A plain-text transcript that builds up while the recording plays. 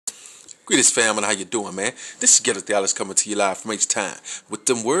Greetings, family. How you doing, man? This is Ghetto Dallas coming to you live from H-Time. With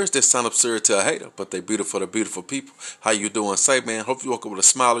them words that sound absurd to a hater, but they beautiful to beautiful people. How you doing? Say, man, hope you woke up with a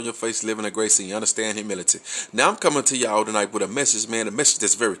smile on your face, living in grace, and you understand humility. Now, I'm coming to y'all tonight with a message, man, a message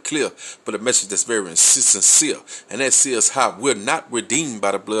that's very clear, but a message that's very sincere. And that says how we're not redeemed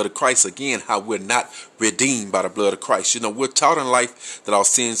by the blood of Christ. Again, how we're not redeemed by the blood of Christ. You know, we're taught in life that our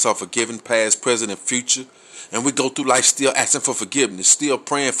sins are forgiven, past, present, and future. And we go through life still asking for forgiveness, still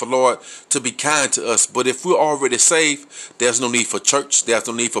praying for Lord to be kind to us. But if we're already saved, there's no need for church. There's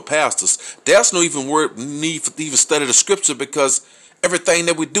no need for pastors. There's no even need for even study the scripture, because everything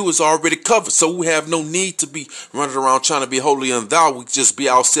that we do is already covered. So we have no need to be running around trying to be holy and thou. We just be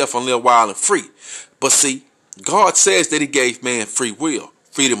ourselves and live wild and free. But see, God says that he gave man free will,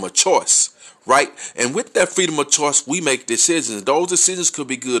 freedom of choice. Right? And with that freedom of choice, we make decisions. Those decisions could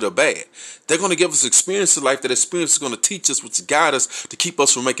be good or bad. They're going to give us experience in life. That experience is going to teach us, which guide us to keep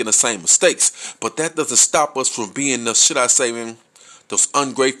us from making the same mistakes. But that doesn't stop us from being, those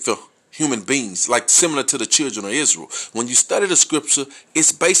ungrateful human beings, like similar to the children of Israel. When you study the scripture,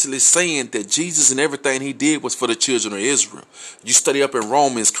 it's basically saying that Jesus and everything he did was for the children of Israel. You study up in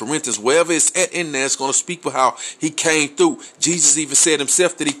Romans, Corinthians, wherever it's at in there, it's going to speak for how he came through. Jesus even said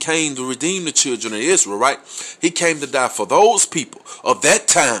himself that he came to redeem the children of Israel, right? He came to die for those people of that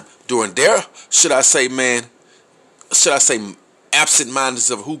time during their, absent-mindedness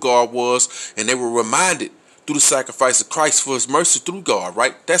of who God was, and they were reminded through the sacrifice of Christ for his mercy through God,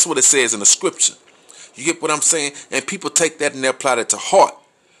 right? That's what it says in the scripture. You get what I'm saying? And people take that and they apply that to heart.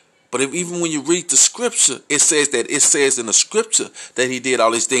 But even when you read the scripture, it says in the scripture that he did all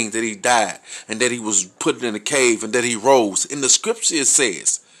these things, that he died, and that he was put in a cave, and that he rose. In the scripture it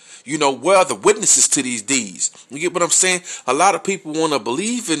says, where are the witnesses to these deeds? You get what I'm saying? A lot of people want to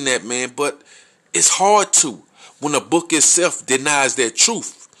believe in that, man, but it's hard to when the book itself denies that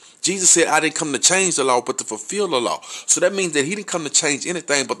truth. Jesus said, I didn't come to change the law, but to fulfill the law. So that means that he didn't come to change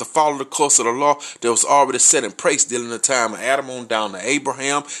anything, but to follow the course of the law that was already set in place during the time of Adam on down to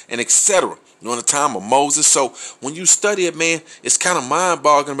Abraham and etc. During the time of Moses. So when you study it, man, it's kind of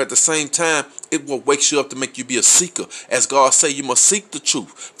mind-boggling, but at the same time, it will wake you up to make you be a seeker. As God say, you must seek the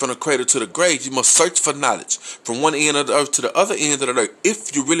truth from the cradle to the grave. You must search for knowledge from one end of the earth to the other end of the earth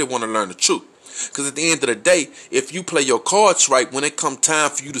if you really want to learn the truth. Because at the end of the day, if you play your cards right, when it come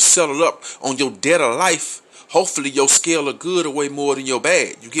time for you to settle up on your debt of life, hopefully your scale of good are way more than your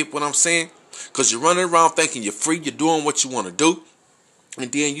bad. You get what I'm saying? Because you're running around thinking you're free, you're doing what you want to do.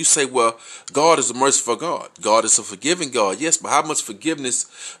 And then you say, well, God is a merciful God. God is a forgiving God. Yes, but how much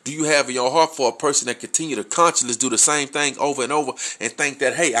forgiveness do you have in your heart for a person that continue to consciously do the same thing over and over and think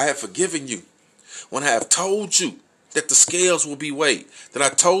that, hey, I have forgiven you, when I have told you that the scales will be weighed, that I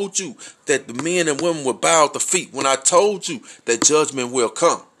told you that the men and women will bow at the feet, when I told you that judgment will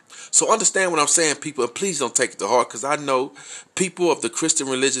come. So understand what I'm saying, people, and please don't take it to heart, because I know people of the Christian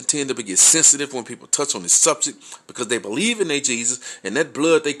religion tend to get sensitive when people touch on this subject, because they believe in their Jesus, and that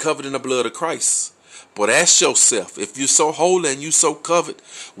blood they covered in the blood of Christ. But ask yourself, if you're so holy and you so covered,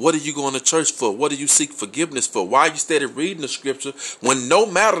 what are you going to church for? What do you seek forgiveness for? Why are you steady reading the scripture when no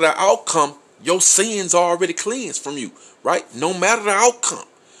matter the outcome, your sins are already cleansed from you, right? No matter the outcome.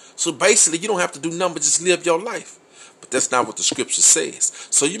 So basically, you don't have to do nothing but just live your life. But that's not what the scripture says.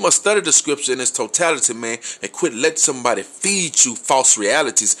 So you must study the scripture in its totality, man, and quit letting somebody feed you false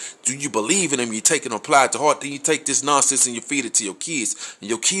realities. Do you believe in them? You take it and apply it to heart. Then you take this nonsense and you feed it to your kids.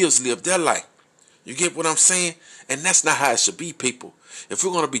 And your kids live their life. You get what I'm saying? And that's not how it should be, people. If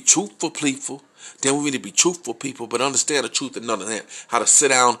we're going to be truthful people, then we need to be truthful people, but understand the truth and understand how to sit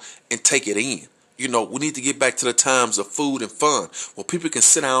down and take it in. We need to get back to the times of food and fun, where people can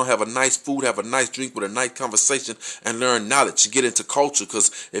sit down, have a nice food, have a nice drink with a nice conversation, and learn knowledge, get into culture.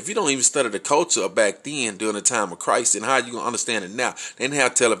 Because if you don't even study the culture back then during the time of Christ, then how are you going to understand it now? They didn't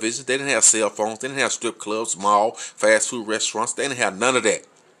have television, they didn't have cell phones, they didn't have strip clubs, mall, fast food restaurants, they didn't have none of that.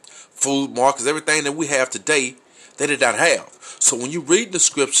 Food markets, everything that we have today, they did not have. So when you read the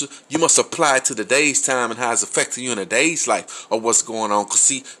scripture, you must apply it to today's time and how it's affecting you in today's life or what's going on. Because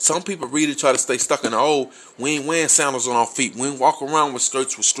see, some people read it, try to stay stuck in the old. We ain't wearing sandals on our feet. We ain't walk around with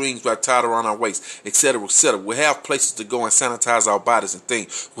skirts with strings tied around our waist, etc., etc. We have places to go and sanitize our bodies and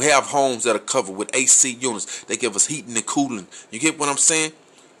things. We have homes that are covered with AC units. They give us heating and cooling. You get what I'm saying?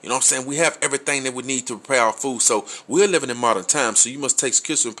 You know what I'm saying? We have everything that we need to prepare our food. So we're living in modern times. So you must take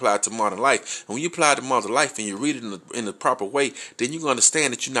skills and apply it to modern life. And when you apply it to modern life and you read it in the proper way, then you're going to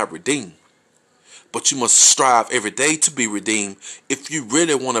understand that you're not redeemed. But you must strive every day to be redeemed if you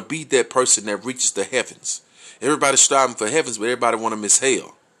really want to be that person that reaches the heavens. Everybody's striving for heavens, but everybody want to miss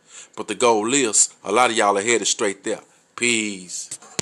hell. But the goal is, a lot of y'all are headed straight there. Peace.